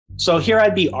So here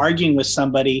I'd be arguing with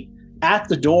somebody at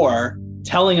the door,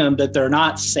 telling them that they're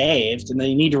not saved and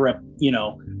they need to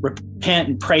repent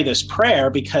and pray this prayer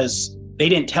because they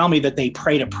didn't tell me that they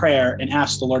prayed a prayer and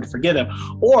asked the Lord to forgive them.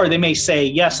 Or they may say,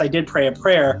 yes, I did pray a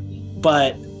prayer,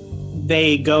 but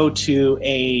they go to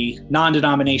a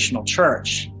non-denominational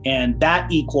church, and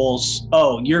that equals,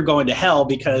 oh, you're going to hell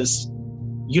because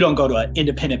you don't go to an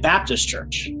independent Baptist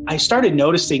church. I started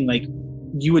noticing, like,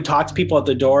 you would talk to people at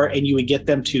the door and you would get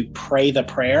them to pray the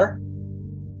prayer,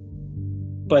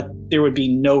 but there would be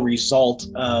no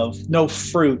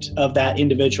fruit of that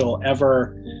individual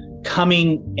ever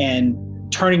coming and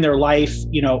turning their life,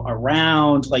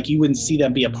 around. Like, you wouldn't see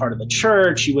them be a part of the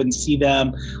church. You wouldn't see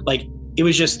them, like, it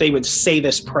was just, they would say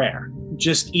this prayer,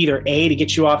 just either A, to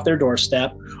get you off their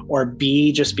doorstep, or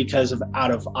B, just because of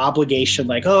out of obligation,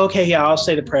 like, oh, okay, yeah, I'll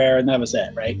say the prayer. And that was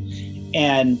it. Right.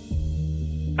 And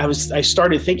I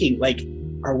started thinking, like,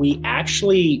 are we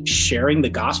actually sharing the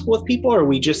gospel with people, or are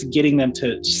we just getting them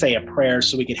to say a prayer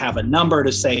so we could have a number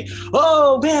to say,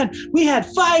 oh man, we had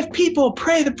 5 people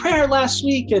pray the prayer last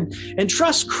week and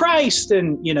trust Christ.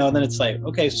 And, then it's like,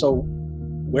 okay, so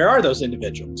where are those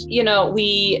individuals?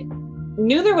 We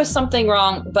knew there was something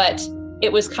wrong, but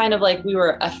it was kind of like we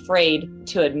were afraid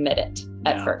to admit it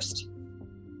at first.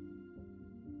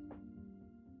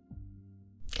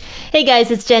 Hey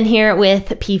guys, it's Jenn here with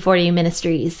P40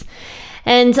 Ministries.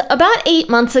 And about 8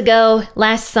 months ago,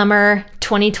 last summer,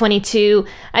 2022,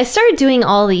 I started doing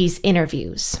all these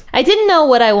interviews. I didn't know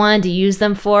what I wanted to use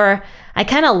them for. I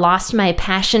kind of lost my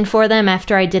passion for them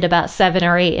after I did about 7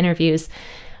 or 8 interviews.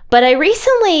 But I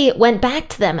recently went back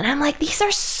to them and I'm like, these are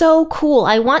so cool.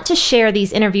 I want to share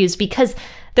these interviews because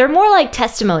they're more like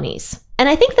testimonies. And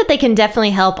I think that they can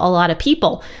definitely help a lot of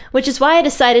people, which is why I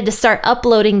decided to start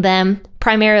uploading them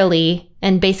primarily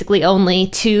and basically only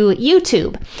to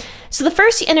YouTube. So the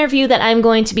first interview that I'm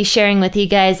going to be sharing with you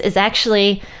guys is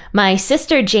actually my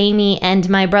sister Jamie and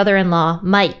my brother-in-law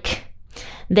Mike.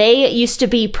 They used to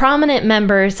be prominent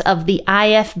members of the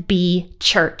IFB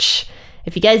Church.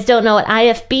 If you guys don't know what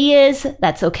IFB is,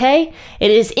 that's okay.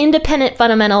 It is Independent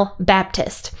Fundamental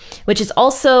Baptist, which is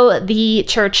also the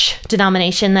church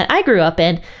denomination that I grew up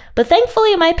in. But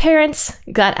thankfully, my parents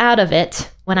got out of it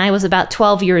when I was about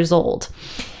 12 years old.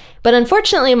 But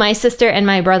unfortunately, my sister and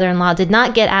my brother-in-law did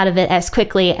not get out of it as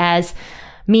quickly as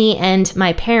me and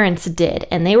my parents did.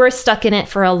 And they were stuck in it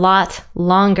for a lot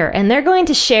longer. And they're going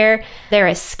to share their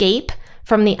escape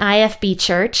from the IFB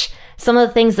church, some of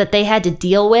the things that they had to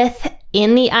deal with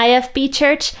in the IFB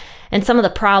church, and some of the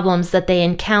problems that they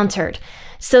encountered.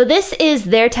 So this is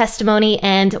their testimony.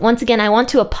 And once again, I want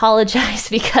to apologize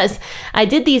because I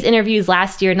did these interviews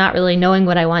last year, not really knowing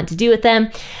what I wanted to do with them.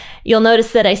 You'll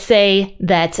notice that I say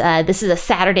that this is a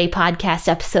Saturday podcast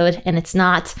episode, and it's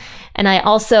not. And I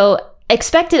also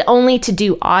expected only to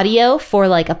do audio for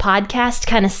like a podcast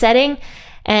kind of setting,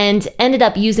 and ended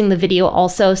up using the video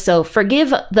also. So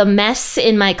forgive the mess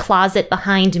in my closet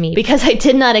behind me because I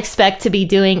did not expect to be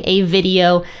doing a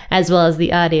video as well as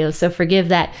the audio. So forgive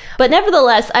that. But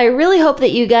nevertheless, I really hope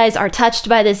that you guys are touched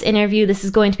by this interview. This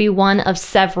is going to be one of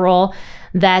several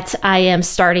that I am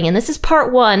starting. And this is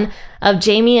part 1 of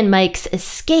Jamie and Mike's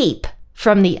escape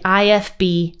from the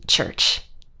IFB church.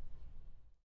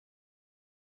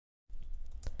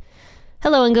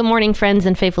 Hello and good morning, friends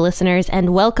and faithful listeners,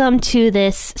 and welcome to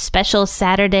this special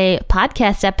Saturday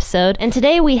podcast episode. And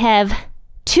today we have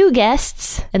 2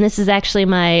 guests, and this is actually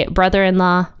my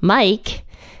brother-in-law, Mike,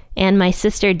 and my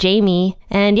sister, Jamie.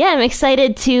 And yeah, I'm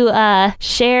excited to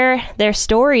share their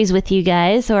stories with you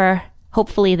guys, or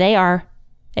hopefully they are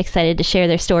excited to share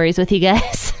their stories with you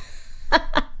guys.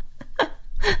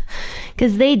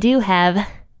 Because they do have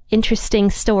interesting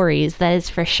stories, that is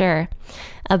for sure,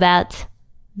 about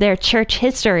their church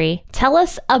history. Tell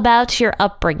us about your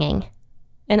upbringing.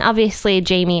 And obviously,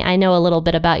 Jamie, I know a little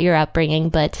bit about your upbringing,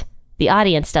 but the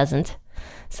audience doesn't.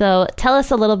 So tell us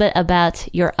a little bit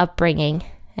about your upbringing,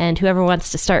 and whoever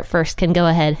wants to start first can go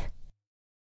ahead.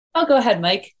 I'll go ahead,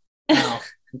 Mike. Oh,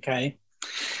 okay.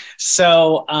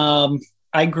 So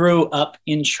I grew up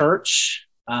in church.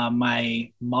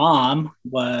 My mom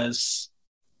was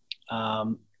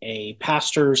a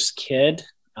pastor's kid.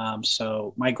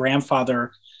 So my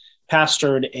grandfather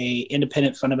pastored a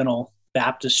independent fundamental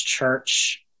Baptist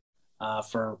church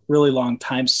for a really long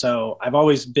time. So I've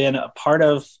always been a part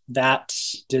of that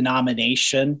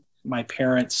denomination. My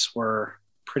parents were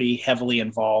pretty heavily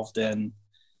involved in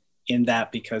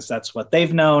that because that's what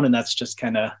they've known. And that's just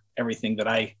kind of everything that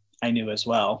I knew as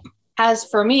well. As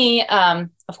for me,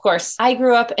 of course, I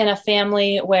grew up in a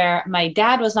family where my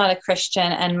dad was not a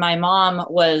Christian and my mom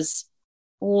was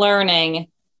learning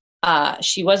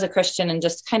she was a Christian and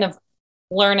just kind of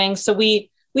learning. So we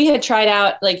had tried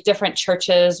out like different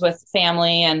churches with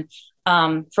family, and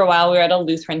for a while we were at a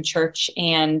Lutheran church,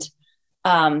 and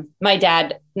my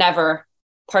dad never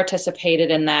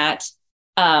participated in that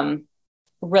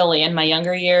really in my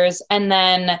younger years. And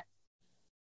then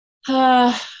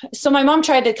so my mom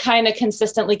tried to kind of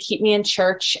consistently keep me in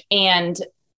church and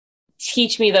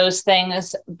teach me those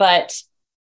things, but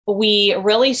we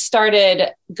really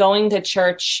started going to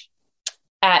church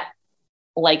at,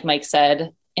 like Mike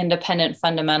said, Independent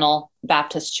Fundamental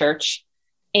Baptist Church.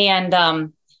 And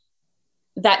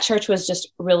that church was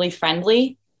just really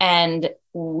friendly. And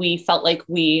we felt like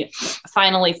we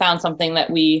finally found something that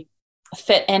we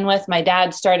fit in with. My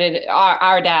dad started,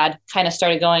 our dad kind of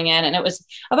started going in. And it was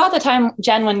about the time,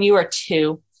 Jenn, when you were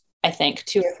 2, I think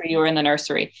 2 or 3, you were in the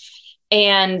nursery.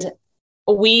 And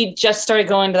we just started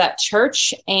going to that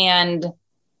church. And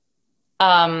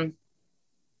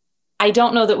I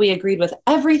don't know that we agreed with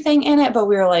everything in it, but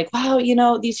we were like, wow, you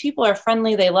know, these people are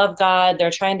friendly. They love God.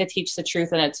 They're trying to teach the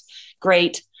truth, and it's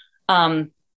great.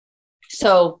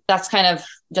 So that's kind of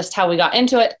just how we got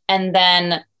into it. And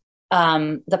then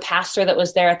the pastor that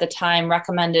was there at the time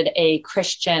recommended a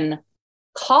Christian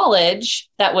college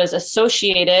that was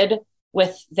associated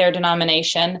with their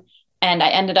denomination. And I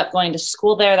ended up going to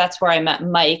school there. That's where I met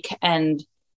Mike. And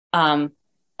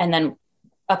then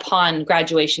upon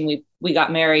graduation, we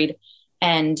got married.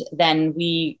 And then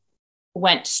we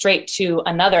went straight to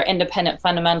another Independent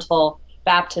Fundamental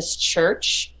Baptist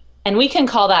church. And we can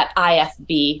call that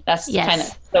IFB. That's yes. kind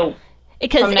of so.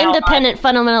 Because Independent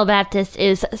Fundamental Baptist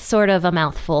is sort of a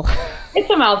mouthful. It's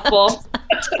a mouthful.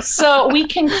 So we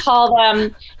can call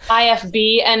them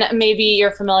IFB, and maybe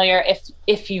you're familiar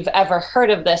if you've ever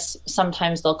heard of this.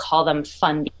 Sometimes they'll call them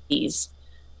fundies.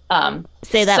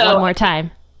 Say that one more time.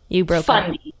 You broke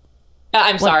up.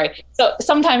 I'm sorry. So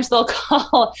sometimes they'll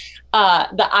call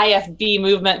the IFB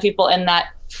movement people in that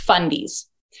fundies.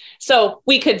 So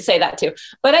we could say that too.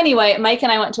 But anyway, Mike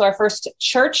and I went to our first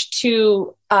church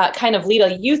to kind of lead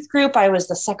a youth group. I was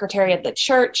the secretary at the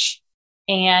church,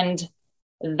 and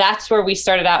that's where we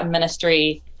started out in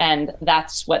ministry. And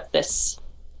that's what this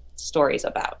story's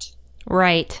about.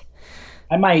 Right.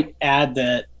 I might add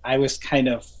that I was kind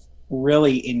of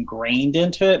really ingrained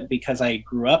into it because I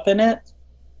grew up in it,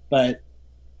 but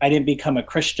I didn't become a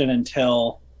Christian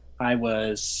until I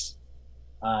was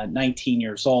 19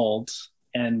 years old.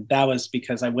 And that was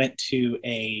because I went to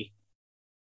a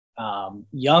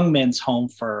young men's home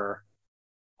for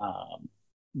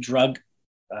drug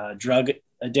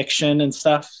addiction and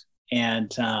stuff. And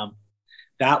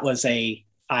that was a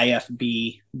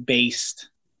IFB based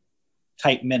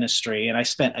type ministry. And I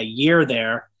spent a year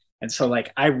there. And so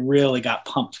like, I really got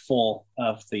pumped full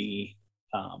of the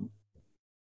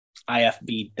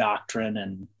IFB doctrine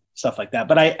and stuff like that.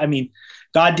 But I mean,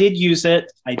 God did use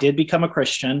it. I did become a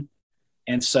Christian.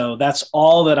 And so that's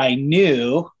all that I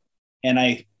knew. And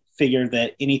I figured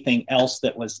that anything else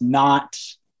that was not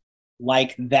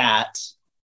like that,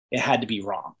 it had to be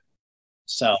wrong.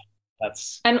 So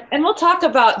that's... And we'll talk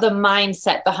about the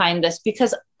mindset behind this,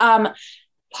 because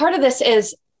part of this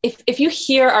is if you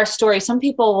hear our story, some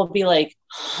people will be like,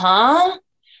 huh?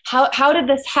 How did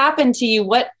this happen to you?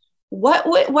 What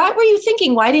were you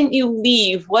thinking? Why didn't you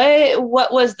leave?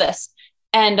 What was this?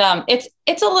 And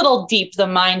it's a little deep, the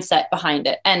mindset behind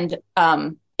it. And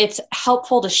it's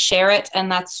helpful to share it.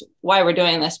 And that's why we're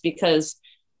doing this, because,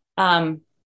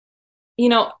 you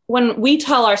know, when we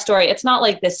tell our story, it's not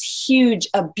like this huge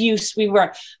abuse. We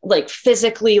were like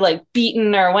physically like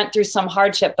beaten or went through some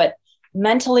hardship, but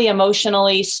mentally,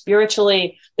 emotionally,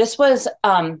 spiritually, this was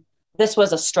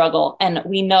a struggle. And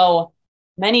we know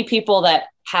many people that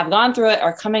have gone through it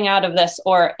are coming out of this,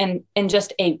 or in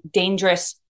just a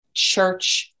dangerous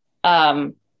church,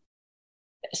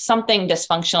 something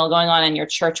dysfunctional going on in your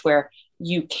church where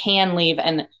you can leave,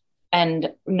 and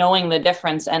knowing the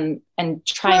difference and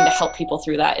trying to help people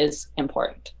through that is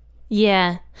important.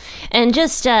 Yeah. And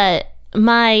just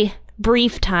my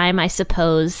brief time, I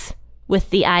suppose, with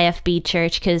the IFB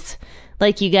church, because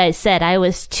like you guys said, I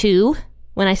was 2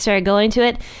 when I started going to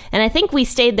it. And I think we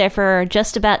stayed there for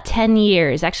just about 10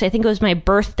 years. Actually, I think it was my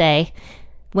birthday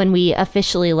when we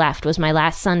officially left, was my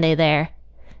last Sunday there.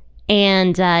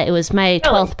 And it was my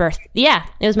 12th birthday. Yeah,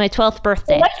 it was my 12th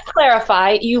birthday. Well, let's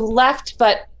clarify. You left,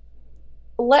 but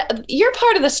you're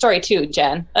part of the story too,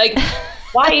 Jenn. Like,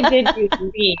 why did you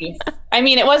leave? I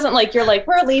mean, it wasn't like you're like,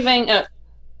 we're leaving.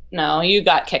 No, you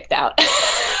got kicked out.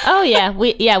 Oh, yeah.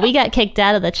 We got kicked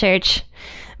out of the church.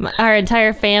 Our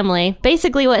entire family.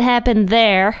 Basically, what happened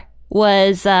there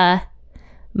was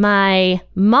my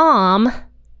mom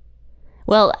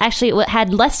Well, actually, it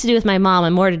had less to do with my mom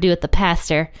and more to do with the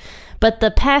pastor. But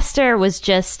the pastor was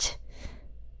just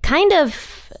kind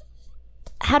of,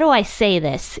 how do I say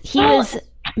this? He was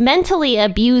mentally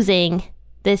abusing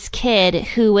this kid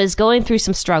who was going through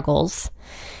some struggles.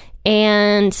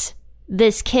 And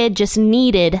this kid just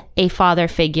needed a father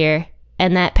figure,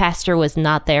 and that pastor was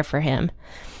not there for him.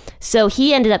 So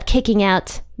he ended up kicking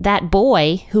out that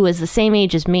boy who was the same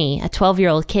age as me, a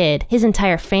 12-year-old kid, his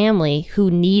entire family who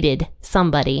needed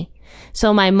somebody.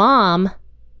 So my mom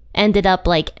ended up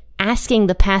like asking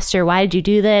the pastor, why did you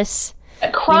do this?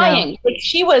 Crying. Like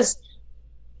she was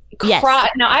yes.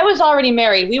 Now, I was already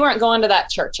married. We weren't going to that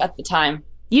church at the time.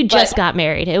 You just got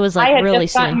married. It was like really soon. I had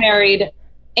just gotten married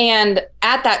and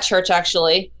at that church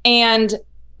actually. And,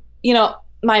 you know,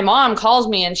 my mom calls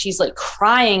me and she's like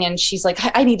crying and she's like,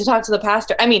 I need to talk to the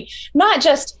pastor. I mean, not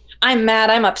just I'm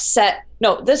mad, I'm upset.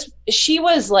 No, she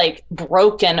was like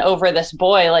broken over this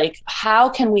boy. Like, how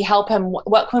can we help him?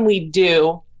 What can we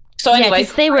do? So anyway,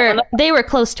 they were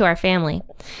close to our family.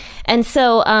 And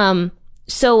so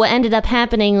what ended up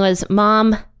happening was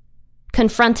mom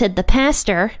confronted the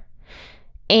pastor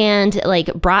and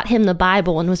like brought him the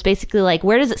Bible and was basically like,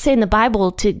 where does it say in the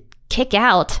Bible to kick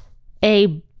out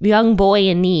a young boy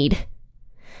in need?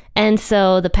 And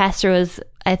so the pastor was,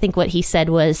 I think what he said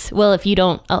was, well, if you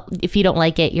don't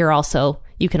like it,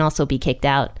 you can also be kicked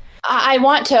out. I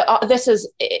want to, this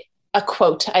is a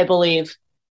quote, I believe.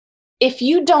 If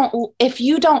you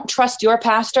don't trust your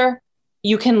pastor,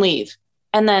 you can leave.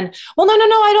 And then, well, no,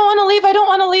 I don't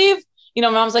want to leave. You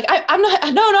know, mom's like,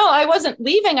 I wasn't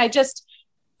leaving.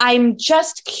 I'm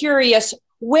just curious.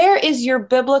 Where is your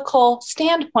biblical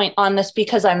standpoint on this?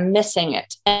 Because I'm missing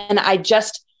it. And I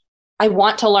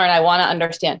want to learn. I want to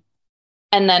understand.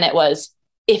 And then it was,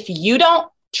 if you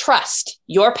don't trust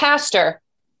your pastor,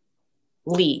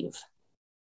 leave.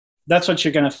 That's what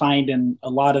you're going to find in a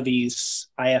lot of these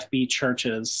IFB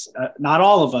churches. Not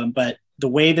all of them, but the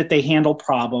way that they handle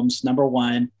problems. Number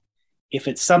one, if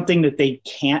it's something that they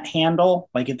can't handle,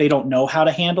 like if they don't know how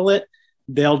to handle it,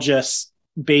 they'll just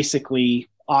basically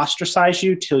ostracize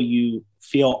you till you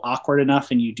feel awkward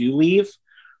enough and you do leave,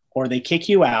 or they kick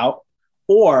you out,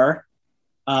 or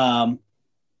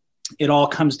it all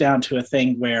comes down to a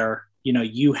thing where, you know,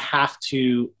 you have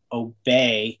to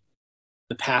obey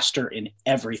the pastor in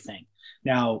everything.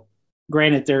 Now,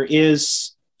 granted, there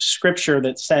is scripture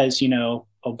that says, you know,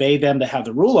 obey them that have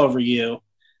the rule over you,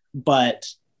 but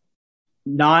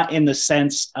not in the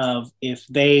sense of if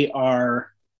they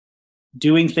are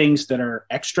doing things that are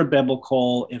extra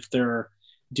biblical, if they're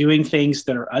doing things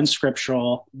that are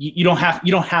unscriptural, you don't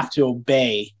have to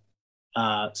obey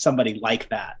somebody like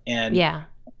that. And yeah,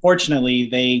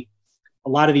 unfortunately, a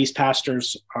lot of these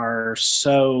pastors are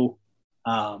so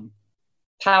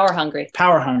power hungry.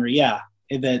 Yeah,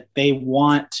 that they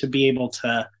want to be able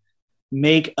to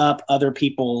make up other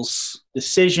people's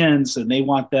decisions, and they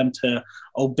want them to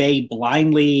obey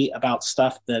blindly about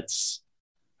stuff that's,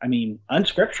 I mean,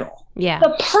 unscriptural. Yeah.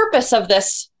 The purpose of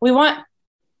this, we want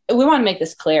to make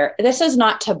this clear. This is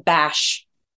not to bash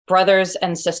brothers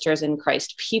and sisters in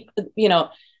Christ. People, you know,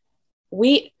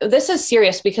 this is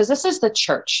serious because this is the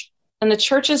church, and the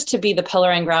church is to be the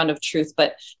pillar and ground of truth.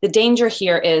 But the danger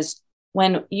here is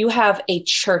when you have a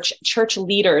church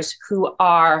leaders who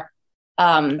are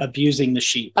abusing the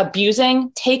sheep,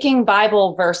 taking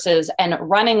Bible verses and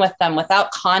running with them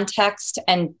without context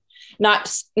and not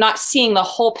seeing the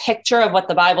whole picture of what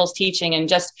the Bible's teaching, and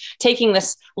just taking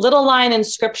this little line in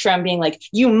scripture and being like,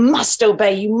 you must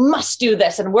obey, you must do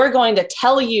this. And we're going to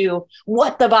tell you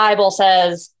what the Bible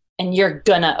says and you're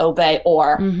gonna obey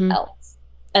or else.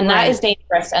 And that is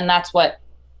dangerous. And that's where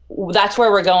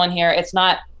we're going here. It's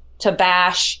not to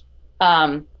bash.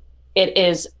 It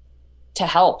is to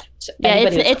help. Yeah,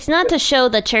 it's not to show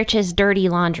the church's dirty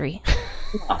laundry.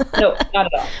 No, not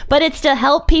at all. But it's to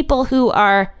help people who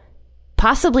are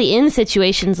possibly in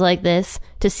situations like this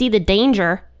to see the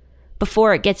danger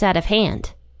before it gets out of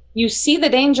hand. You see the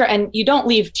danger and you don't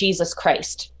leave Jesus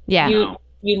Christ. Yeah.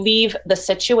 You leave the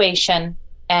situation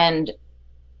and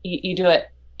you do it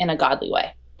in a godly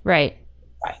way. Right.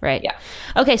 Yeah.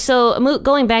 Okay, so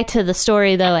going back to the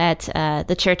story, though, at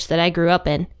the church that I grew up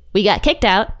in, we got kicked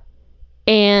out,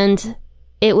 and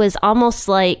it was almost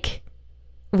like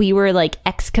we were, like,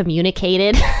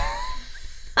 excommunicated.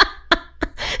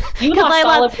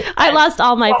 I lost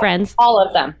all my friends. All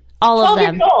of them. All of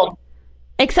them.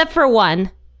 Except for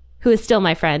one, who is still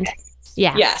my friend.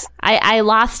 Yeah. Yes. I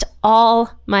lost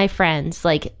all my friends.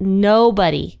 Like,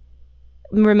 nobody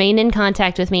remained in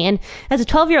contact with me. And as a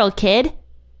 12-year-old kid,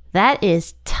 that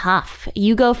is tough.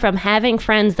 You go from having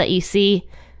friends that you see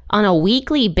on a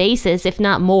weekly basis, if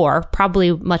not more,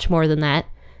 probably much more than that,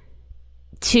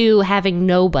 to having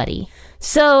nobody.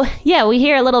 So yeah, we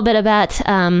hear a little bit about,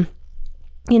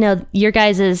 your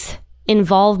guys'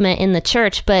 involvement in the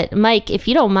church, but Mike, if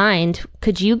you don't mind,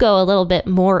 could you go a little bit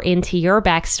more into your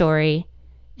backstory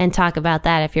and talk about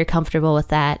that, if you're comfortable with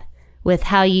that, with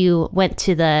how you went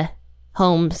to the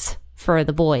homes for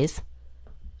the boys?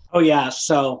 Oh yeah.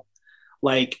 So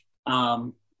like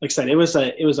I said, it was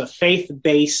a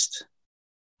faith-based,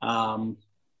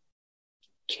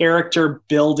 character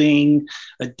building,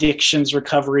 addictions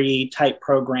recovery type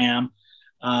program.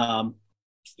 And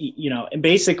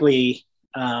basically,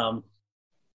 it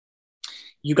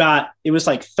was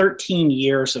like 13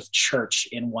 years of church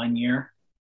in 1 year.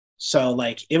 So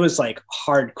like, it was like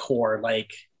hardcore,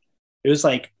 like it was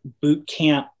like boot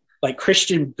camp, like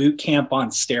Christian boot camp on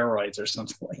steroids or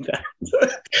something like that.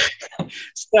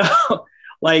 So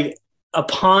like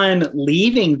upon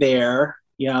leaving there,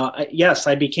 yes,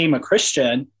 I became a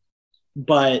Christian,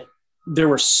 but there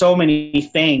were so many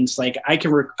things. Like I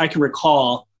can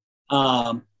recall,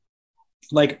 for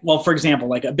example,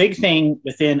 like a big thing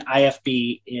within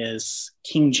IFB is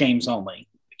King James only,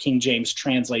 King James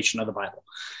translation of the Bible.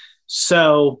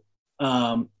 So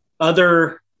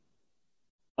other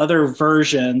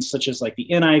versions such as like the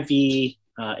NIV,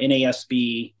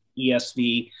 NASB,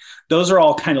 ESV, those are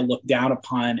all kind of looked down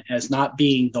upon as not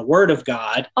being the word of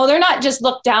God. Oh, they're not just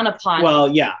looked down upon. Well,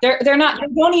 yeah. They're not, they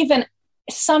don't even,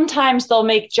 sometimes they'll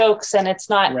make jokes and it's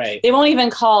not, right. They won't even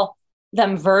call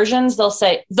them versions. They'll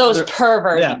say those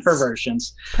perversions. Yeah,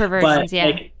 perversions. Perversions, but,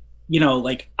 yeah.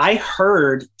 Like I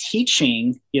heard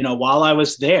teaching, while I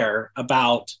was there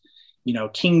about,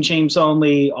 King James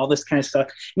only, all this kind of stuff.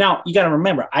 Now, you got to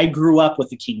remember, I grew up with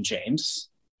the King James,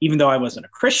 even though I wasn't a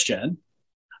Christian.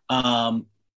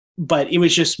 But it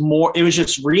was just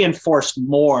reinforced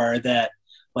more that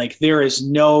like there is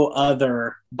no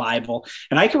other Bible.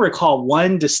 And I can recall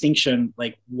one distinction,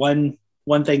 like one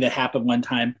thing that happened one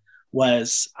time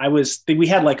was we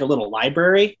had like a little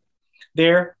library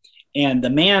there, and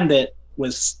the man that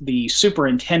was the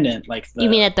superintendent, you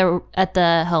mean at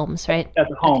the homes, right? At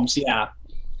the homes, okay. Yeah.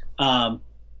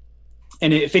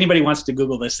 And if anybody wants to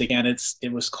Google this again,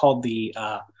 it was called the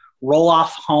Roloff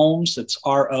Homes. It's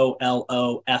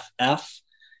ROLOFF,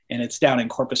 and it's down in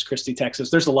Corpus Christi, Texas.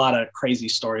 There's a lot of crazy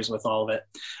stories with all of it.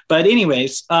 But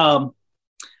anyways, I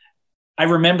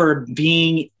remember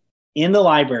being in the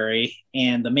library,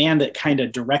 and the man that kind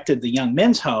of directed the young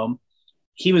men's home,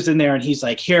 he was in there and he's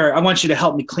like, "Here, I want you to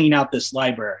help me clean out this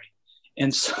library."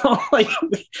 And so like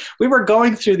we were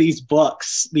going through these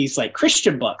books, these like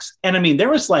Christian books. And I mean, there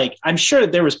was like, I'm sure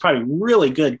there was probably really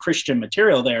good Christian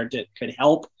material there that could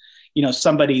help,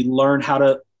 somebody learn how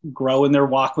to grow in their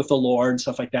walk with the Lord and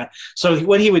stuff like that. So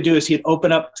what he would do is he'd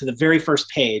open up to the very first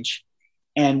page,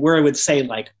 and where it would say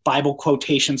like Bible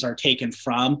quotations are taken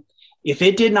from, if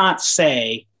it did not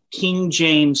say King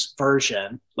James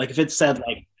Version, like if it said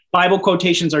like Bible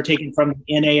quotations are taken from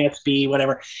NASB,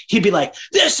 whatever, he'd be like,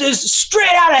 "This is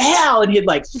straight out of hell." And he'd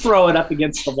like throw it up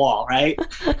against the wall. Right.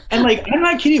 And like, I'm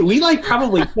not kidding. We like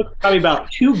probably took about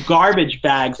 2 garbage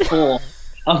bags full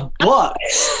of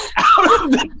books out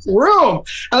of this room.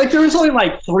 And like there was only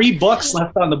like 3 books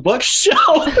left on the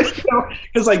bookshelf,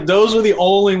 because like those were the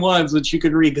only ones that you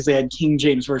could read because they had King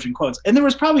James Version quotes. And there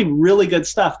was probably really good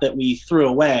stuff that we threw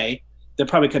away that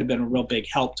probably could have been a real big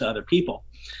help to other people.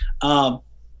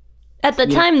 At the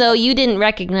time, though, you didn't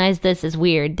recognize this as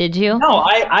weird, did you? No,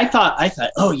 I thought,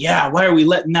 oh yeah, why are we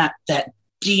letting that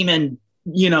demon,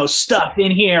 stuff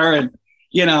in here? And,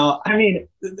 I mean,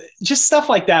 just stuff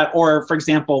like that. Or for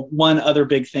example, one other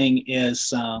big thing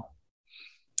is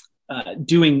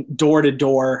doing door to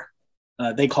door.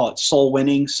 They call it soul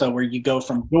winning. So where you go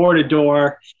from door to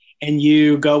door and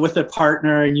you go with a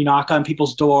partner and you knock on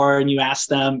people's door and you ask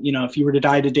them, if you were to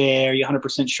die today, are you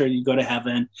 100% sure you'd go to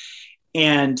heaven?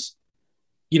 And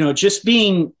just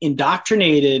being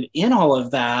indoctrinated in all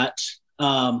of that,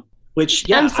 which,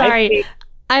 yeah. I'm sorry.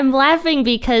 I'm laughing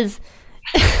because...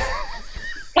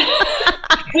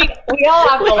 we all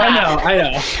have to laugh. I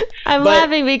know. I'm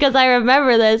laughing because I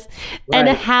remember this. Right.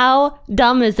 And how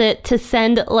dumb is it to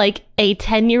send like a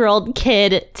 10-year-old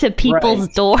kid to people's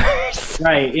doors?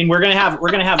 Right. And we're going to have...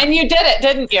 And you did it,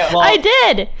 didn't you? Well, I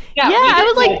did. Yeah, I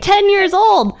was like 10 years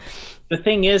old. The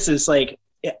thing is like,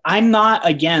 I'm not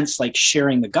against like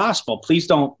sharing the gospel. Please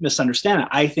don't misunderstand it.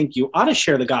 I think you ought to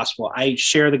share the gospel. I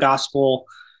share the gospel,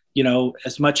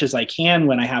 as much as I can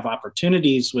when I have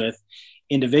opportunities with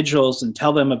individuals and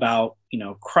tell them about,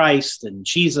 Christ and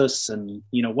Jesus and,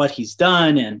 what he's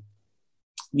done. And,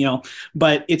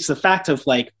 but it's the fact of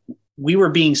like, we were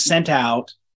being sent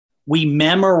out we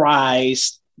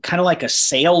memorized kind of like a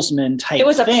salesman type thing. It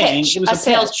was a pitch. It was a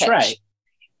sales pitch. Right.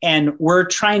 And we're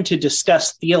trying to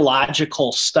discuss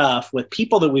theological stuff with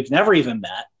people that we've never even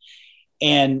met.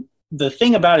 And the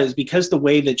thing about it is, because the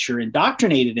way that you're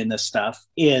indoctrinated in this stuff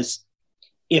is,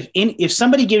 if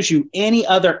somebody gives you any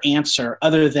other answer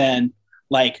other than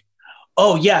like,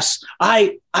 oh yes,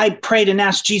 I prayed and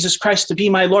asked Jesus Christ to be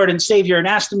my Lord and Savior and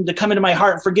asked him to come into my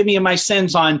heart and forgive me of my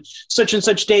sins on such and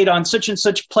such date on such and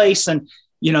such place. And,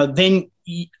 then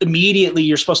immediately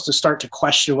you're supposed to start to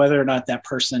question whether or not that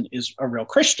person is a real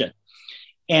Christian.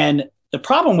 And the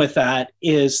problem with that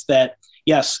is that,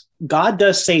 yes, God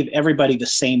does save everybody the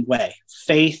same way,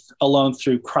 faith alone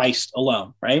through Christ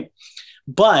alone, right?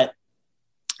 But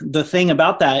the thing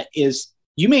about that is,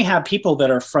 you may have people that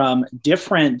are from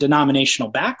different denominational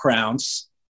backgrounds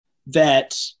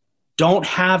that don't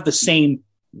have the same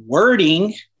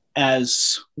wording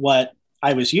as what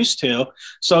I was used to.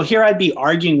 So here I'd be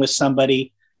arguing with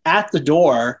somebody at the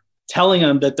door, telling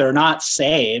them that they're not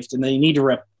saved and they need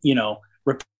to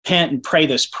repent and pray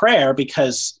this prayer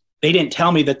because they didn't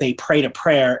tell me that they prayed a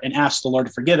prayer and asked the Lord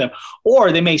to forgive them.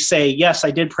 Or they may say, yes,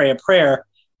 I did pray a prayer,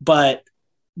 but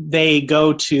they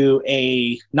go to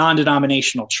a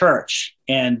non-denominational church,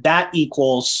 and that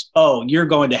equals, oh, you're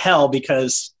going to hell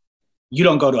because you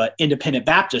don't go to an independent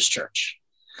Baptist church.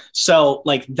 So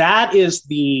like that is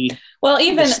the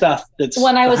stuff that's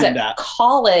when I was at that.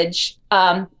 College,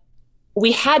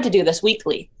 we had to do this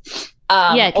weekly.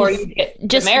 Or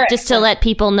just to let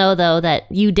people know, though,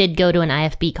 that you did go to an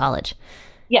IFB college.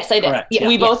 Yes, I did. Correct. Yeah,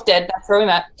 we both did. That's where we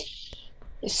met.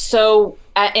 So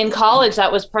in college,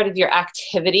 that was part of your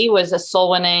activity, was a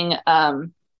soul winning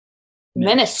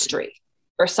ministry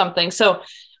or something. So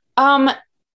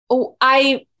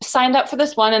I signed up for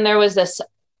this one, and there was this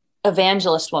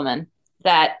evangelist woman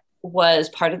that was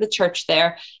part of the church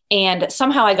there. And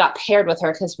somehow I got paired with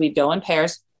her because we'd go in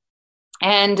pairs.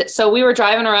 And so we were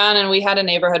driving around, and we had a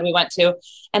neighborhood we went to.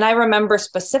 And I remember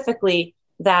specifically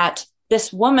that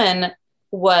this woman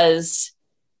was,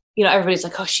 everybody's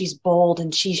like, oh, she's bold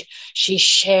and she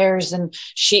shares, and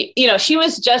she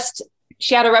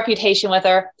had a reputation with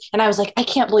her. And I was like, I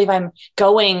can't believe I'm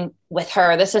going with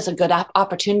her. This is a good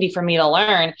opportunity for me to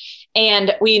learn.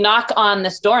 And we knock on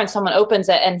this door, and someone opens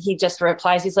it, and he just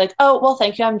replies, he's like, oh, well,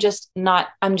 thank you. I'm just not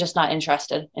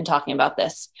interested in talking about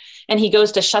this. And he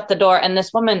goes to shut the door, and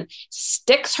this woman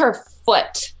sticks her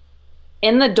foot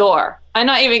in the door. I'm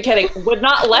not even kidding. Would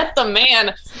not let the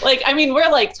man,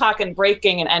 we're like talking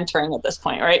breaking and entering at this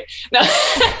point, right? No,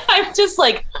 I'm just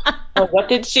like, oh, what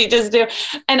did she just do?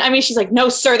 And she's like, no,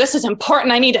 sir, this is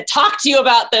important. I need to talk to you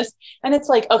about this. And it's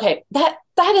like, okay, that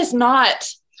is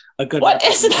not a good what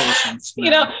is that?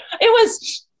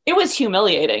 It was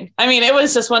humiliating. It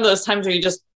was just one of those times where you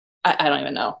just, I don't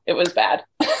even know. It was bad.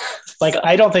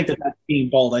 I don't think that that's being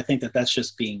bold. I think that that's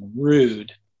just being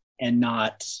rude. And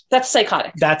not, that's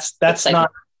psychotic. That's not,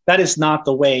 that is not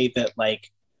the way that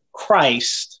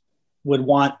Christ would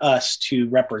want us to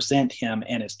represent him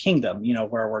and his kingdom,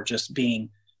 where we're just being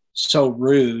so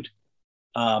rude.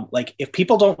 If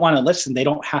people don't want to listen, they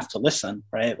don't have to listen,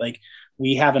 right?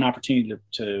 We have an opportunity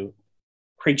to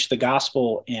preach the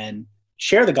gospel and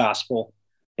share the gospel,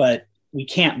 but we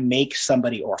can't make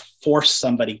somebody or force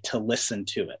somebody to listen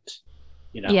to it,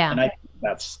 Yeah. And I think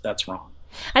that's wrong.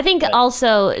 I think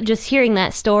also just hearing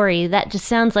that story, that just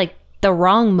sounds like the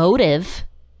wrong motive.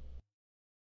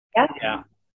 Yeah.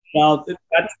 Well,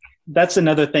 that's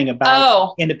another thing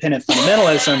about independent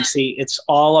fundamentalism. See, it's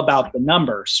all about the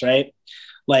numbers, right?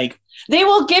 They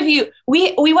will give you,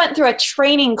 we went through a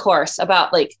training course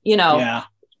about and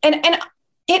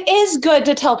it is good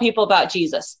to tell people about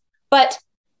Jesus, but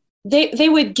they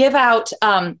would give out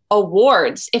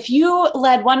awards. If you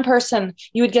led one person,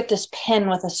 you would get this pin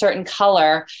with a certain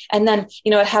color, and then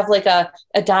it'd have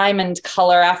a diamond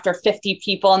color after 50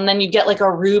 people, and then you get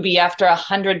a ruby after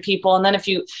 100 people, and then if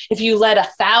you led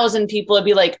 1,000 people, it'd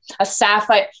be a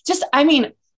sapphire.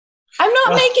 I'm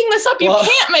not making this up. You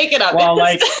can't make it up.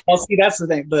 See, that's the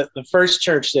thing. The first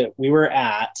church that we were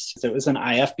at, it was an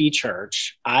IFB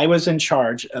church. I was in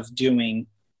charge of doing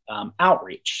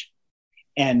outreach.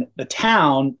 And the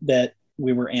town that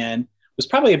we were in was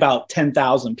probably about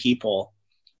 10,000 people.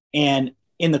 And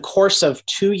in the course of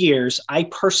 2 years, I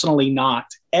personally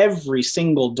knocked every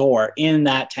single door in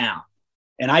that town.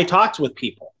 And I talked with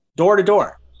people door to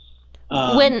door.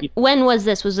 When was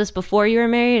this? Was this before you were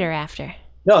married or after?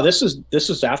 No, this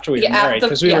was after we were married,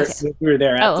 because we were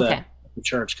there at the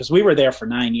church, because we were there for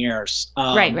 9 years.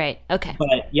 Right. Okay.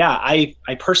 But yeah, I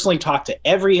personally talked to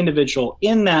every individual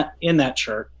in that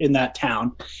church, in that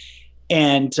town.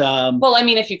 And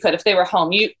if you could, if they were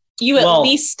home, You at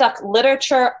least stuck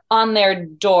literature on their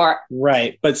door.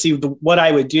 Right. But see, what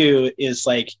I would do is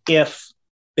like, if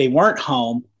they weren't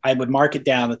home, I would mark it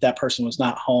down that person was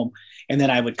not home. And then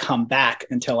I would come back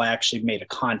until I actually made a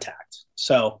contact.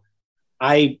 So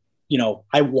I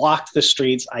walked the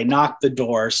streets, I knocked the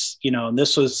doors, and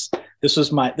this was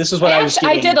what I was getting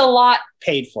I did a lot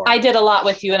paid for. I did a lot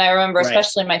with you. And I remember,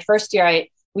 especially my first year,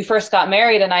 we first got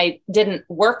married and I didn't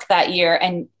work that year.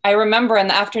 And I remember in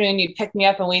the afternoon, you'd pick me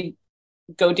up and we'd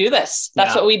go do this.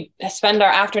 That's what we'd spend our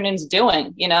afternoons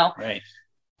doing, Right.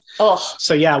 Oh,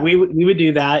 so yeah, we would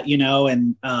do that,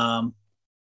 and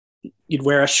you'd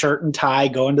wear a shirt and tie,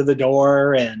 go into the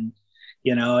door and,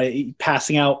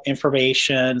 passing out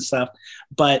information and stuff.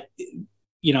 But,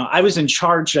 I was in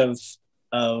charge of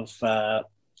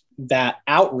that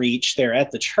outreach there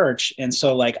at the church. And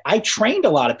so like, I trained a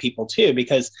lot of people too,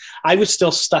 because I was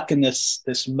still stuck in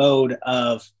this mode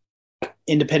of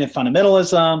independent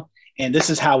fundamentalism. And this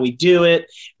is how we do it.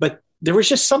 But there was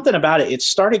just something about it. It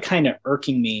started kind of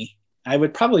irking me. I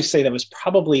would probably say that was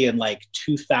probably in like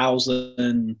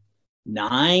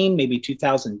 2009, maybe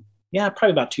 2000. Yeah,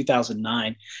 probably about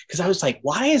 2009. Because I was like,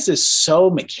 why is this so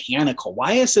mechanical?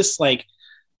 Why is this like,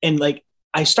 and like,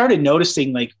 I started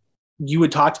noticing like you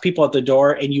would talk to people at the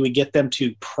door and you would get them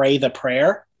to pray the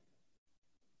prayer,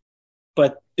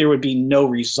 but there would be no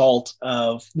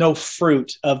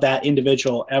fruit of that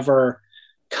individual ever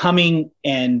coming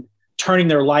and turning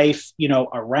their life,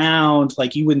 around.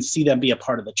 Like you wouldn't see them be a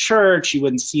part of the church. You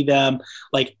wouldn't see them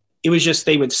like, it was just,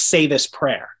 they would say this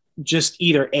prayer, just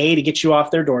either A, to get you off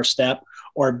their doorstep,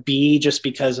 or B, just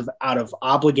because of out of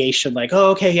obligation, like, oh,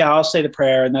 okay, yeah, I'll say the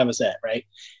prayer. And that was it. Right.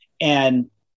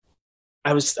 And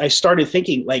I started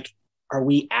thinking like, are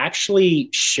we actually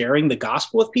sharing the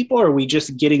gospel with people, or are we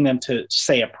just getting them to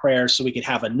say a prayer so we could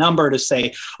have a number to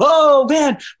say, oh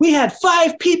man, we had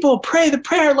 5 people pray the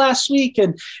prayer last week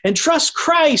and trust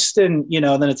Christ. And,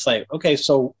 then it's like, okay,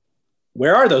 so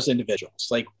where are those individuals?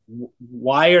 Like,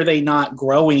 why are they not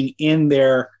growing in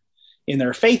their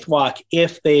faith walk?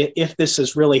 If this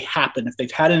has really happened, if they've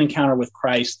had an encounter with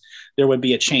Christ, there would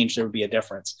be a change, there would be a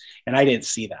difference. And I didn't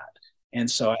see that.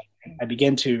 And so I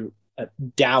began to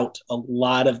doubt a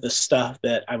lot of the stuff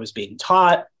that I was being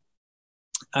taught.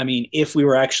 I mean, if we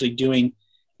were actually doing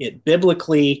it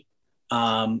biblically,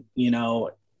 and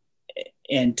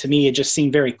to me, it just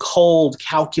seemed very cold,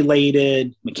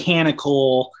 calculated,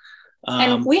 mechanical.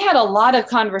 And we had a lot of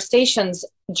conversations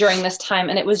during this time,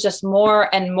 and it was just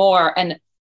more and more. And,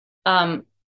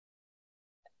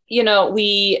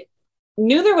 we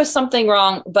knew there was something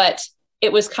wrong, but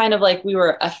it was kind of like we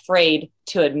were afraid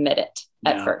to admit it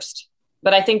at first.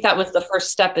 But I think that was the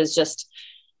first step, is just,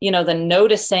 the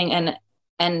noticing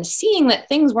and seeing that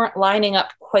things weren't lining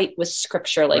up quite with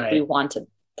scripture like we wanted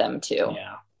them to.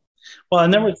 Yeah. Well,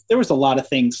 and there was a lot of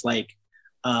things like,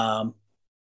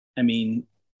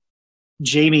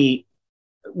 Jamie,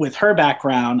 with her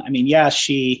background,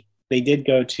 they did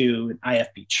go to an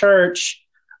IFB church,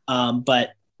 but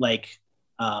like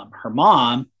her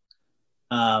mom,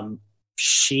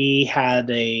 she had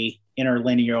a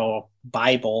interlineal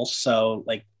Bible, so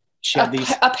like she had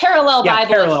a parallel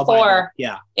Bible.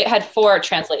 It had 4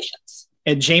 translations.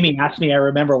 And Jamie asked me, I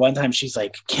remember one time, she's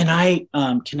like, "Can I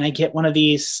get one of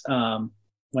these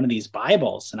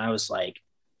Bibles?" And I was like,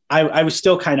 I was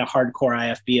still kind of hardcore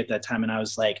IFB at that time, and I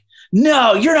was like,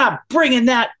 "No, you're not bringing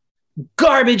that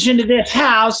garbage into this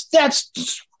house. That's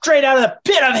straight out of the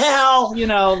pit of hell."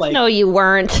 No, you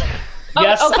weren't.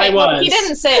 Yes, okay. I was. Well, he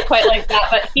didn't say it quite like that,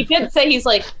 but he did say, he's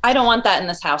like, "I don't want that in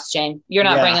this house, Jane. You're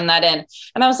not bringing that in."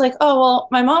 And I was like, "Oh, well,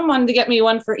 my mom wanted to get me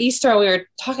one for Easter. And we were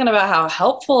talking about how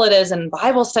helpful it is in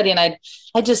Bible study. And I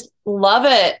just love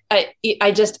it. I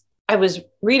was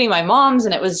reading my mom's,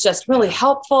 and it was just really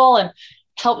helpful and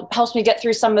helps me get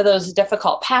through some of those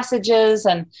difficult passages."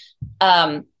 And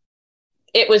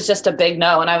it was just a big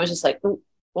no. And I was just like,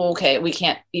 okay, we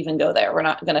can't even go there. We're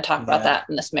not going to talk about that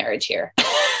in this marriage here.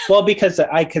 Well, because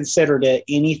I considered it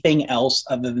anything else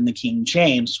other than the King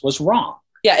James was wrong.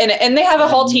 Yeah. And they have a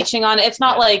whole teaching on it. It's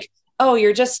not like, oh,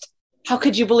 how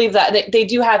could you believe that? They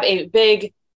do have a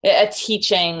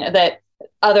teaching that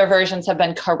other versions have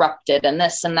been corrupted and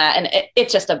this and that. And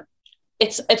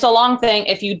it's a long thing.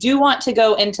 If you do want to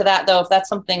go into that, though, if that's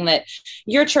something that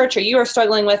your church or you are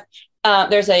struggling with,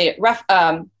 there's a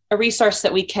resource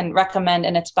that we can recommend,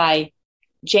 and it's by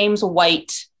James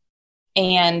White.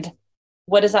 And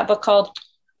what is that book called?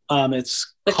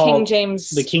 It's called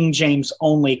The King James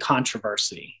Only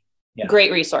Controversy. Yeah.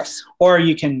 Great resource. Or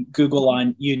you can Google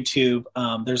on YouTube.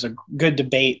 There's a good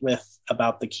debate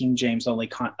about the King James Only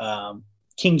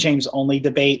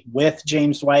debate with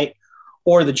James White.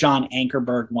 or the John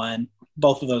Ankerberg one.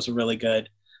 Both of those are really good.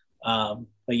 But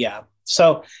yeah,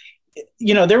 so,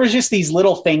 there was just these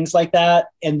little things like that.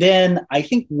 And then I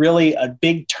think really a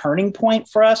big turning point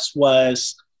for us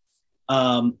was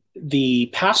the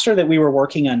pastor that we were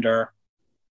working under.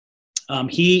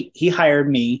 He hired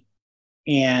me,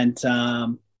 and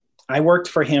I worked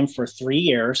for him for 3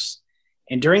 years.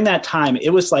 And during that time, it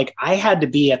was like I had to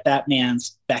be at that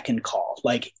man's beck and call,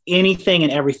 like anything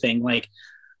and everything. Like,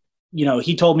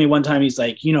 he told me one time, he's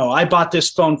like, I bought this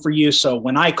phone for you, so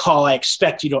when I call, I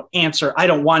expect you to answer. I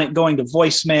don't want it going to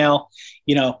voicemail,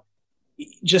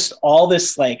 just all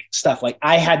this like stuff. Like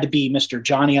I had to be Mr.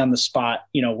 Johnny on the spot,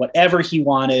 whatever he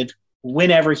wanted,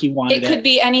 whenever he wanted. It could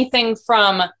be anything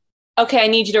from, okay, I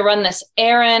need you to run this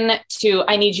errand, to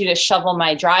I need you to shovel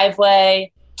my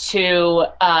driveway, to,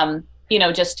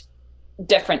 just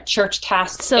different church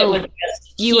tasks. So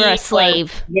you were a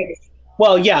slave.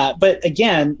 Well, yeah, but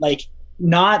again, like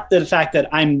not the fact that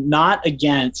I'm not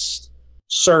against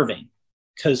serving,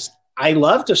 because I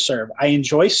love to serve. I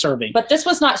enjoy serving. But this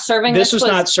was not serving. This was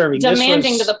not serving.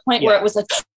 Demanding to the point where it was like,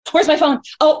 where's my phone?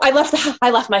 Oh, I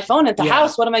left my phone at the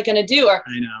house. What am I going to do? Or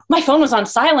I know my phone was on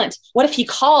silent. What if he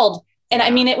called? And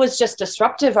I mean, it was just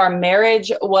disruptive. Our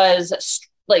marriage was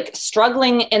like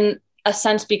struggling in a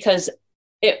sense because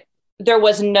there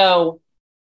was no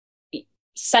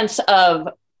sense of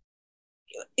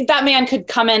that man could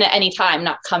come in at any time,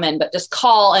 not come in, but just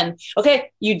call and,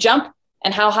 okay, you jump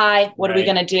and how high, what are we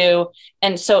going to do?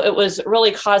 And so it was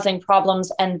really causing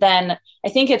problems. And then I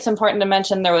think it's important to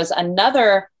mention there was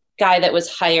another guy that was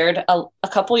hired a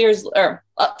couple years or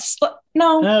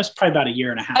no, it was probably about a year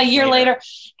and a half. A year later.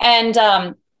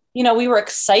 And, we were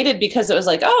excited because it was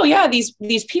like, oh yeah,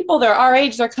 these people, they're our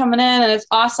age, they're coming in and it's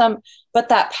awesome. But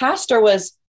that pastor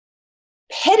was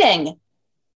pitting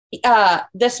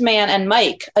this man and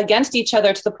Mike against each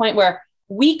other to the point where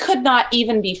we could not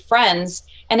even be friends.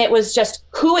 And it was just,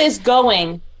 who is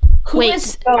going?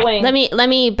 Let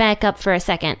me back up for a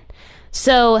second.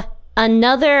 So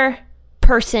another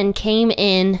person came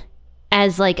in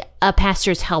as like a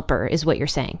pastor's helper is what you're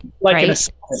saying, right?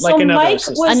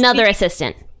 Another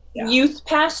assistant. Youth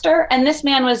pastor. And this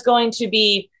man was going to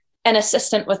be an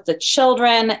assistant with the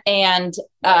children. And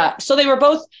so they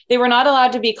were not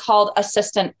allowed to be called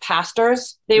assistant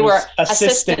pastors. They were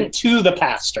assistant to the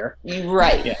pastor.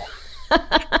 Right. Yeah.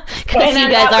 Because you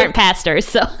guys aren't pastors.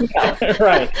 So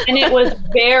right. And it was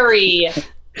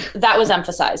that was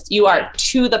emphasized. You are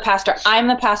to the pastor. I'm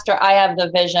the pastor. I have the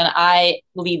vision. I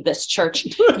lead this church.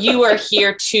 You are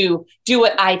here to do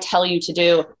what I tell you to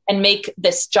do and make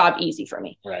this job easy for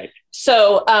me. Right.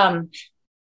 So,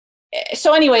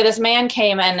 so anyway, this man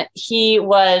came and he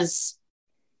was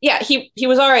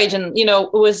our age, and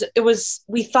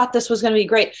we thought this was going to be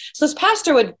great. So this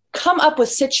pastor would come up with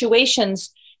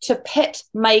situations to pit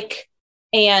Mike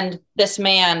and this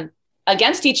man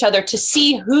against each other to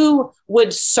see who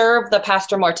would serve the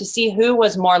pastor more, to see who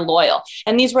was more loyal.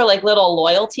 And these were like little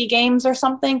loyalty games or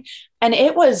something. And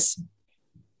it was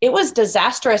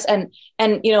disastrous. And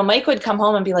Mike would come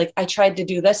home and be like, I tried to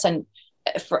do this. And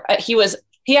he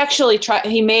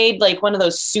made like one of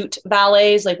those suit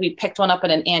valets. Like we picked one up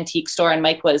at an antique store, and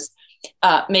Mike was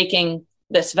making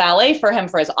this valet for him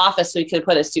for his office so he could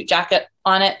put his suit jacket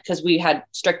on it, because we had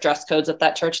strict dress codes at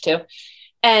that church too.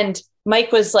 And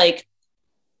Mike was like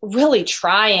really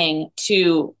trying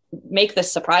to make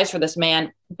this surprise for this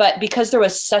man. But because there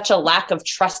was such a lack of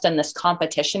trust in this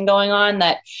competition going on,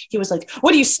 that he was like,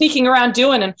 what are you sneaking around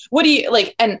doing? And what do you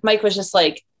like? And Mike was just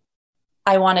like,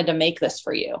 I wanted to make this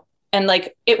for you. And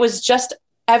like, it was just,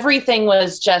 everything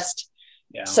was just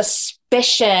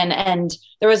suspicion. And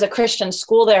there was a Christian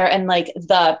school there. And like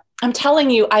I'm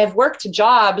telling you, I've worked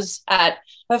jobs at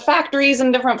factories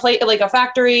in different places, like a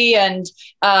factory and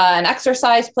an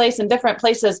exercise place in different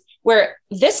places, where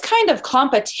this kind of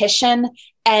competition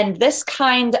and this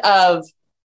kind of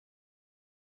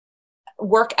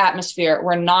work atmosphere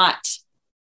were not,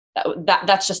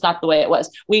 that's just not the way it was.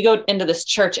 We go into this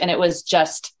church and it was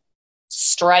just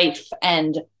strife,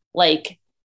 and like,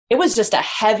 it was just a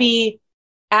heavy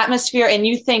atmosphere. And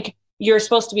you think you're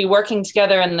supposed to be working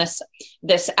together in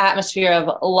this atmosphere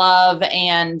of love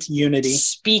and unity.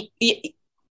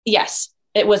 Yes,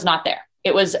 it was not there.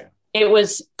 It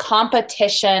was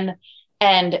competition,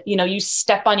 and you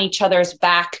step on each other's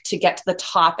back to get to the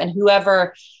top, and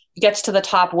whoever gets to the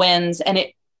top wins. And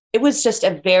it was just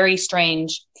a very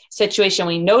strange situation.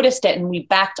 We noticed it and we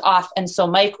backed off. And so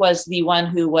Mike was the one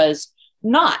who was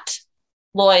not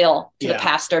loyal to the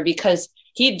pastor, because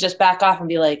he'd just back off and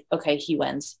be like, okay, he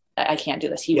wins. I can't do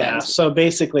this. He wins. So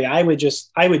basically I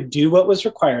would do what was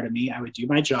required of me. I would do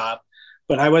my job,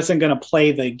 but I wasn't going to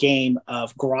play the game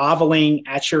of groveling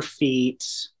at your feet.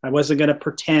 I wasn't going to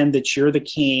pretend that you're the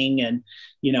king and,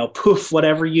 poof,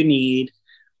 whatever you need.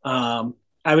 I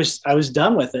was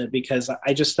done with it because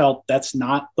I just felt that's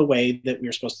not the way that we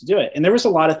were supposed to do it. And there was a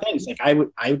lot of things like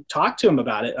I talked to him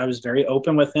about it. I was very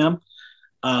open with him.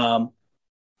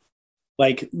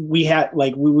 Like we had,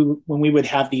 like when we would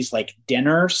have these like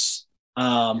dinners.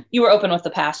 You were open with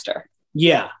the pastor.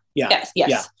 Yeah. Yes.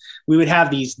 Yeah. We would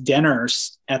have these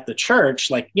dinners at the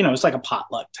church, like, it's like a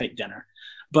potluck type dinner,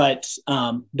 but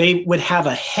they would have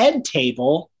a head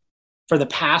table for the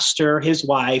pastor, his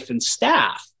wife, and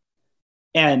staff.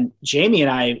 And Jamie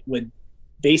and I would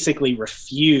basically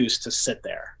refuse to sit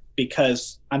there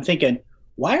because I'm thinking,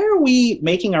 why are we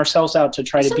making ourselves out to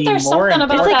try to be more important?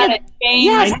 About that James?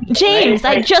 Yes, James,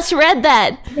 I just read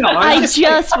that. I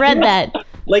just read that.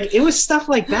 Like, it was stuff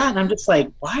like that. And I'm just like,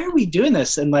 why are we doing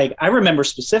this? And like, I remember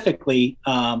specifically,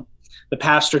 the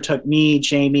pastor took me,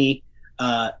 Jamie,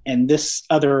 and this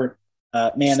other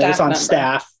man that was on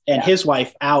staff and his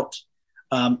wife out.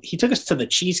 He took us to the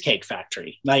Cheesecake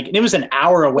Factory. Like, and it was an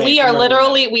hour away. We are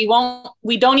literally, we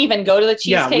don't even go to the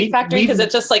Cheesecake Factory because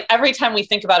it's just like every time we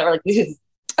think about it, we're like,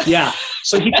 yeah.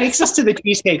 So he takes us to the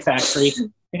Cheesecake Factory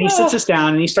and he sits us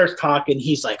down and he starts talking.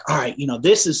 He's like, all right,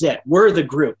 this is it. We're the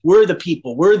group. We're the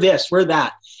people. We're this, we're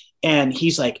that. And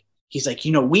he's like,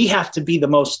 we have to be the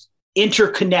most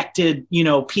interconnected,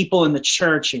 people in the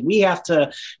church. And we have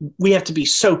to be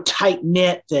so tight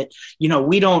knit that,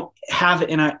 we don't have it.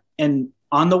 And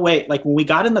on the way, like when we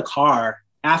got in the car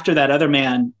after that other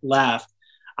man left,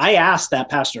 I asked that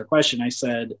pastor a question. I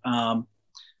said,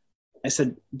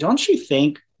 don't you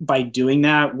think by doing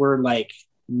that, we're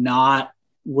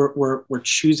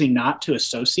choosing not to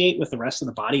associate with the rest of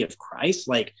the body of Christ?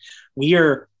 Like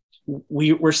we're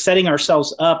setting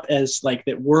ourselves up as like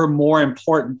that we're more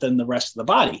important than the rest of the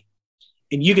body.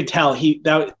 And you could tell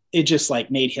it just like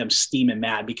made him steaming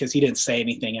mad because he didn't say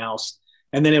anything else.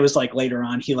 And then it was like later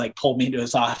on, he like pulled me into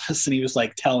his office and he was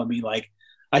like telling me like,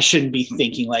 I shouldn't be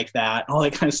thinking like that, all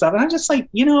that kind of stuff. And I'm just like,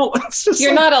 it's just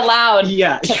you're not allowed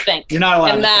to think. You're not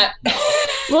allowed and that.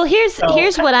 Well,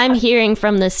 here's what I'm hearing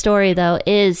from this story though,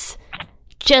 is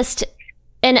just,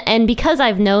 and because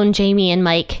I've known Jamie and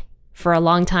Mike for a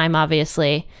long time,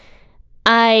 obviously,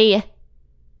 I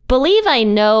believe I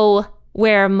know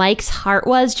where Mike's heart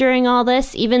was during all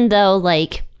this, even though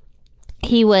like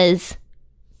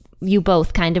you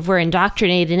both kind of were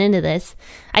indoctrinated into this.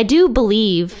 I do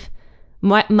believe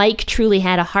Mike truly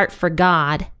had a heart for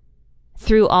God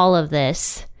through all of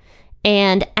this.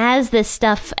 And as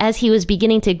he was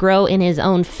beginning to grow in his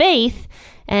own faith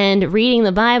and reading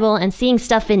the Bible and seeing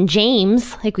stuff in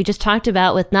James, like we just talked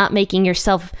about with not making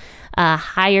yourself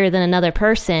higher than another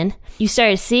person, you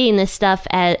started seeing this stuff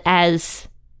as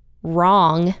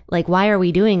wrong. Like, why are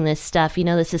we doing this stuff?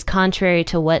 This is contrary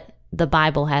to what the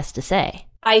Bible has to say.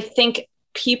 I think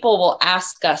people will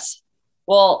ask us,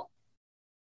 well,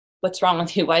 what's wrong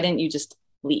with you? Why didn't you just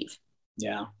leave?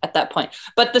 Yeah. At that point.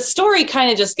 But the story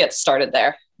kind of just gets started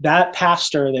there. That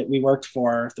pastor that we worked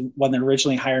for, the one that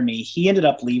originally hired me, he ended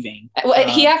up leaving.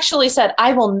 He actually said,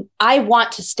 I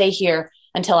want to stay here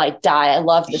until I die. I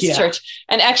love this church.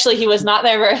 And actually he was not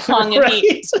there very long and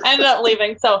he ended up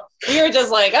leaving. So we were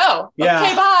just like, okay,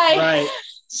 bye. Right.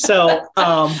 So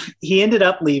he ended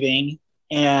up leaving.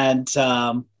 And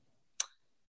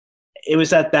it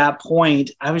was at that point,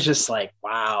 I was just like,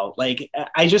 wow. Like,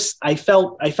 I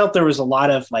felt there was a lot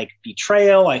of like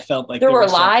betrayal. I felt like there were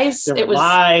lies.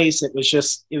 Lies. It was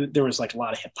just, there was like a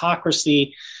lot of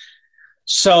hypocrisy.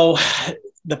 So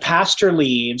the pastor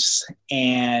leaves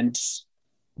and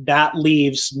that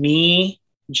leaves me,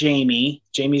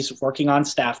 Jamie's working on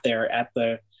staff there at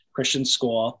the Christian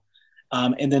school.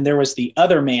 And then there was the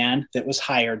other man that was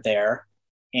hired there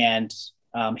and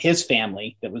his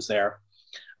family that was there.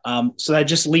 So that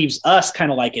just leaves us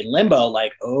kind of like in limbo,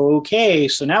 like, okay,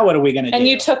 so now what are we going to do? And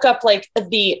you took up like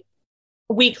the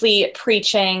weekly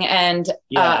preaching and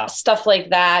stuff like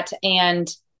that. And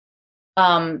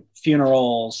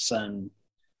funerals and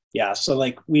so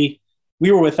like we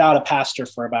were without a pastor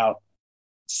for about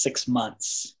 6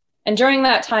 months. And during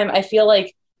that time, I feel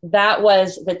like that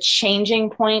was the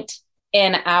changing point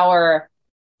in our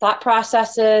thought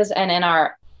processes and in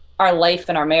our life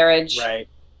and our marriage. Right.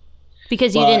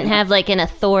 Because you didn't have like an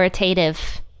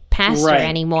authoritative pastor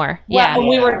anymore. Well,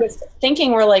 we were just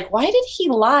thinking, we're like, why did he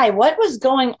lie? What was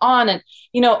going on? And,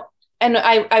 and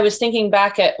I was thinking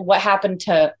back at what happened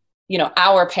to,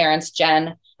 our parents,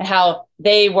 Jenn, and how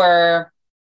they were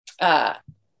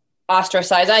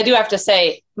ostracized. I do have to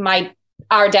say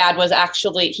our dad was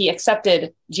actually, he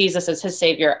accepted Jesus as his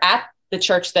savior at the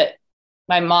church that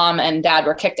my mom and dad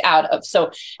were kicked out of.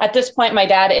 So at this point, my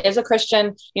dad is a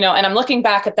Christian, and I'm looking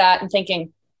back at that and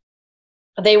thinking,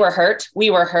 they were hurt. We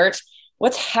were hurt.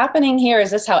 What's happening here?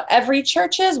 Is this how every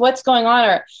church is? What's going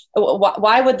on? Or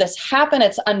why would this happen?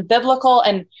 It's unbiblical.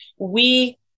 And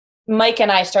Mike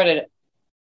and I started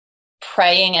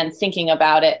praying and thinking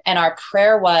about it. And our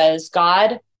prayer was,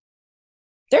 God,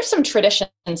 there's some traditions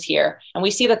here, and we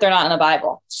see that they're not in the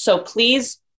Bible. So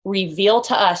please reveal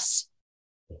to us,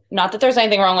 not that there's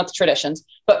anything wrong with traditions,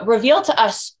 but reveal to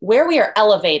us where we are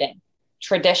elevating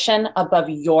tradition above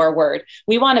your word.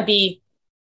 We want to be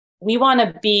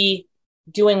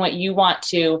doing what you want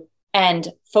to and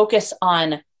focus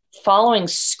on following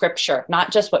scripture,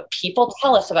 not just what people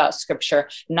tell us about scripture,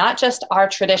 not just our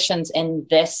traditions in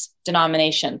this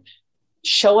denomination.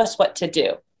 Show us what to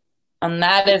do. And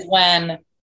that is when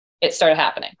it started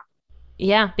happening.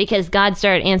 Yeah, because God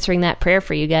started answering that prayer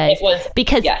for you guys. It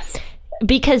was, yes.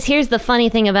 Because here's the funny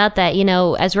thing about that,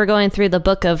 as we're going through the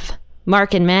book of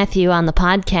Mark and Matthew on the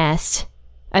podcast,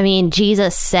 I mean,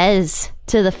 Jesus says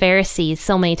to the Pharisees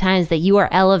so many times that you are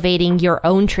elevating your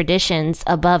own traditions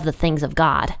above the things of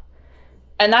God.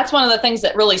 And that's one of the things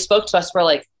that really spoke to us. We're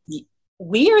like,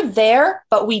 we are there,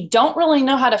 but we don't really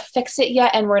know how to fix it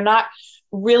yet. And we're not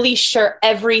really sure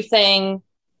everything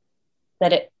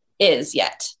that it is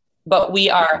yet, but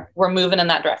we're moving in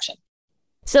that direction.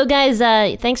 So guys,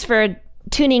 thanks for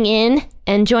tuning in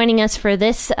and joining us for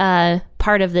this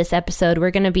part of this episode.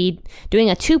 We're going to be doing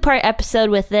a 2-part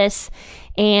episode with this,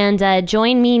 and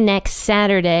join me next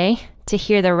Saturday to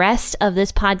hear the rest of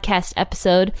this podcast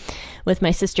episode with my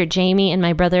sister Jamie and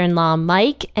my brother-in-law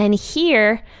Mike, and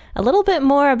hear a little bit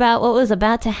more about what was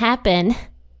about to happen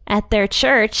at their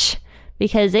church,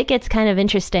 because it gets kind of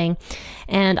interesting,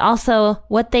 and also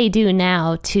what they do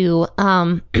now to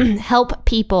help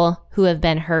people who have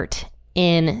been hurt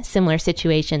in similar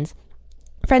situations.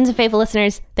 Friends and faithful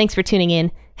listeners, thanks for tuning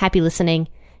in. Happy listening,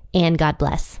 and God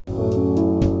bless.